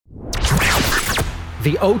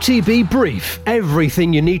The OTB Brief.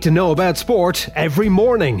 Everything you need to know about sport every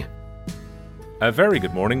morning. A very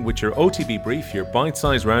good morning with your OTB Brief, your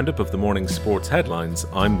bite-sized roundup of the morning's sports headlines.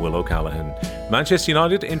 I'm Will O'Callaghan. Manchester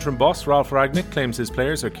United interim boss Ralph Rangnick claims his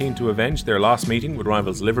players are keen to avenge their last meeting with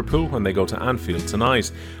rivals Liverpool when they go to Anfield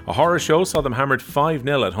tonight. A horror show saw them hammered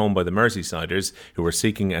 5-0 at home by the Merseysiders, who were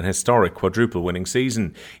seeking an historic quadruple-winning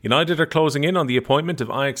season. United are closing in on the appointment of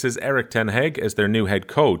Ajax's Erik ten Hag as their new head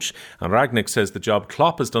coach, and Rangnick says the job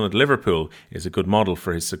Klopp has done at Liverpool is a good model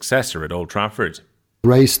for his successor at Old Trafford.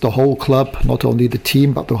 Raise the whole club, not only the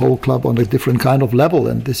team, but the whole club on a different kind of level.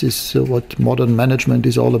 And this is what modern management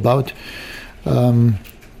is all about.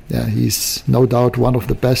 He's no doubt one of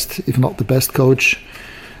the best, if not the best coach,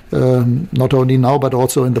 not only now, but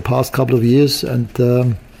also in the past couple of years. And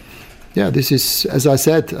this is, as I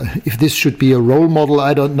said, if this should be a role model,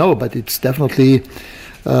 I don't know, but it's definitely...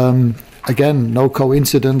 Again, no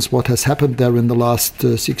coincidence what has happened there in the last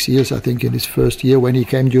 6 years. I think in his first year when he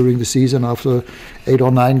came during the season, after 8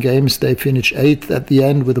 or 9 games, they finished 8th at the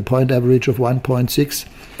end with a point average of 1.6.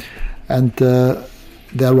 And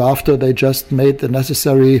thereafter, they just made the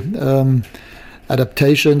necessary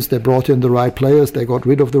adaptations. They brought in the right players. They got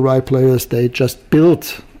rid of the right players. They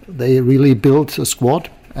really built a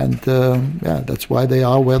squad. And that's why they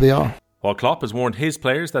are where they are. While Klopp has warned his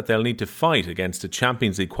players that they'll need to fight against a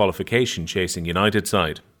Champions League qualification chasing United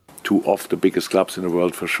side. Two of the biggest clubs in the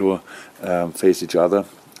world for sure face each other.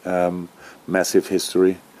 Massive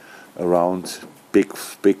history around, big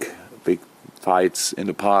fights in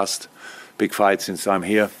the past, big fights since I'm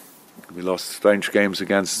here. We lost strange games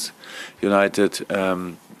against United.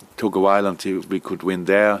 Took a while until we could win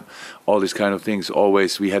there. All these kind of things.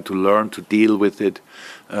 Always we had to learn to deal with it.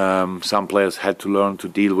 Some players had to learn to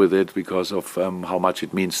deal with it because of how much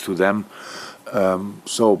it means to them.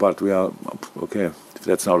 But we are okay. If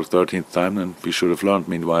that's now the 13th time, then we should have learned.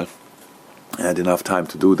 Meanwhile, I had enough time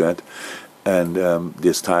to do that, and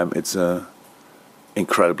this time it's an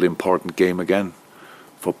incredibly important game again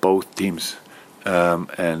for both teams,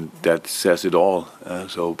 and that says it all.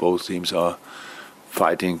 So both teams are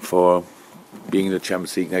fighting for being in the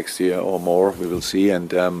Champions League next year or more. We will see, and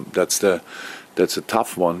that's a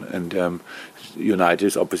tough one. And United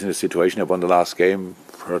is obviously in a situation. They won the last game.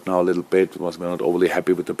 Hurt now a little bit. We're not overly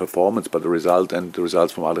happy with the performance, but the result and the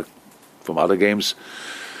results from other games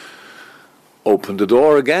open the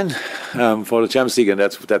door again for the Champions League, and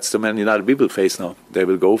that's the Man United we will face now. They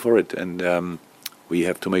will go for it, and we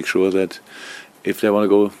have to make sure that if they want to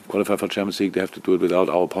go qualify for Champions League, they have to do it without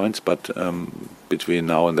our points. But between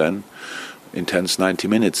now and then, intense 90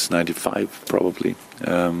 minutes, 95 probably,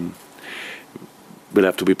 will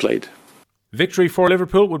have to be played. Victory for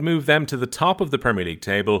Liverpool would move them to the top of the Premier League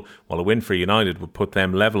table, while a win for United would put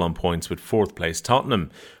them level on points with 4th place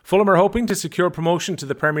Tottenham. Fulham are hoping to secure promotion to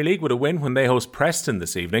the Premier League with a win when they host Preston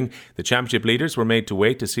this evening. The Championship leaders were made to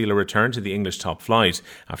wait to seal a return to the English top flight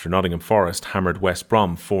after Nottingham Forest hammered West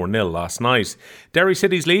Brom 4-0 last night. Derry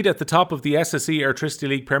City's lead at the top of the SSE Airtricity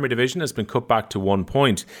League Premier Division has been cut back to 1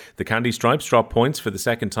 point. The Candy Stripes dropped points for the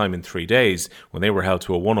second time in 3 days when they were held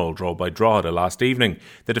to a 1-1 draw by Drogheda last evening.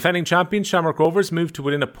 The defending champions Shamrock Rovers moved to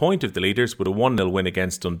within a point of the leaders with a 1-0 win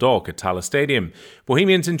against Dundalk at Tallaght Stadium.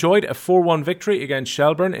 Bohemians enjoyed a 4-1 victory against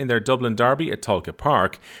Shelbourne in their Dublin derby at Tolka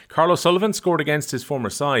Park. Carlo Sullivan scored against his former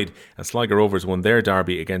side, and Sligo Rovers won their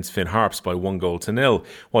derby against Finn Harps by 1-0,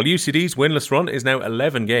 while UCD's winless run is now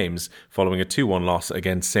 11 games following a 2-1 loss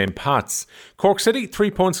against St Pat's. Cork City 3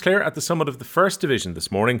 points clear at the summit of the First Division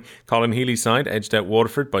this morning. Colin Healy's side edged out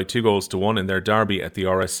Waterford by 2-1 in their derby at the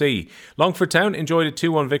RSC. Longford Town enjoyed a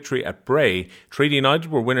 2-1 victory at Bray. Treaty United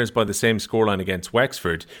were winners by the same scoreline against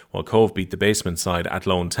Wexford, while Cove beat the basement side at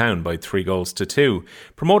Lone Town by 3-2.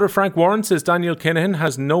 Promoter Frank Warren says Daniel Kinahan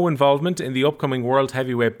has no involvement in the upcoming World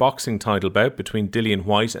Heavyweight Boxing title bout between Dillian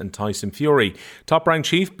White and Tyson Fury. Top-ranked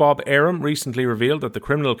chief Bob Arum recently revealed that the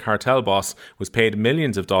criminal cartel boss was paid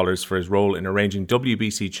millions of dollars for his role in arranging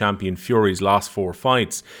WBC champion Fury's last 4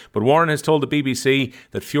 fights. But Warren has told the BBC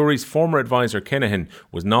that Fury's former advisor Kinahan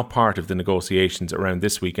was not part of the negotiations around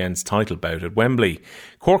this weekend's title bout at Wembley.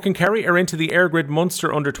 Cork and Kerry are into the Airgrid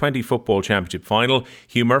Munster Under-20 Football Championship final.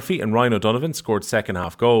 Hugh Murphy and Ryan O'Donovan scored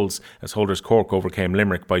second-half goals as holders Cork overcame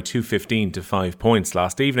Limerick by 2-15 to 5 points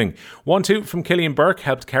last evening. 1-2 from Killian Burke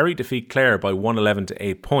helped Kerry defeat Clare by 111 to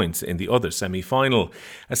 8 points in the other semi-final.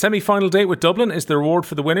 A semi-final date with Dublin is the reward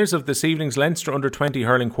for the winners of this evening's Leinster Under-20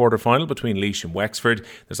 hurling quarter-final between Laois and Wexford.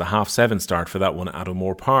 There's a 7:30 start for that one at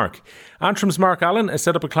O'Moore Park. Antrim's Mark Allen has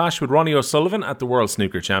set up a clash with Ronnie O'Sullivan at the World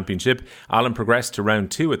Snooker Championship. Allen progressed to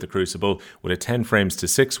round 2 at the Crucible with a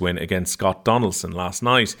 10-frames-to-6 win against Scott Donaldson last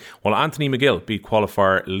night, while Anthony McGill beat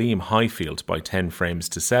qualifier Liam Highfield by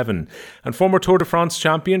 10-frames-to-7. And former Tour de France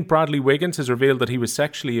champion Bradley Wiggins has revealed that he was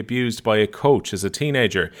sexually abused by a coach as a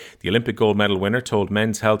teenager. The Olympic gold medal winner told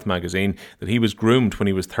Men's Health magazine that he was groomed when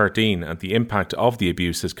he was 13 and the impact of the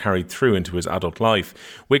abuse has carried through into his adult life.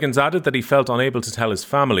 Wiggins added that he felt unable to tell his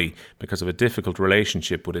family because of a difficult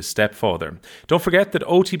relationship with his stepfather. Don't forget that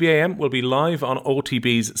OTB AM will be live on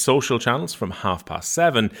OTB's social channels from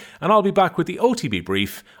 7:30, and I'll be back with the OTB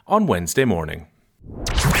brief on Wednesday morning.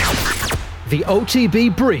 The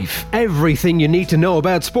OTB Brief. Everything you need to know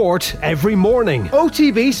about sport every morning.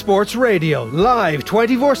 OTB Sports Radio. Live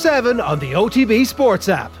 24/7 on the OTB Sports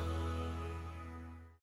app.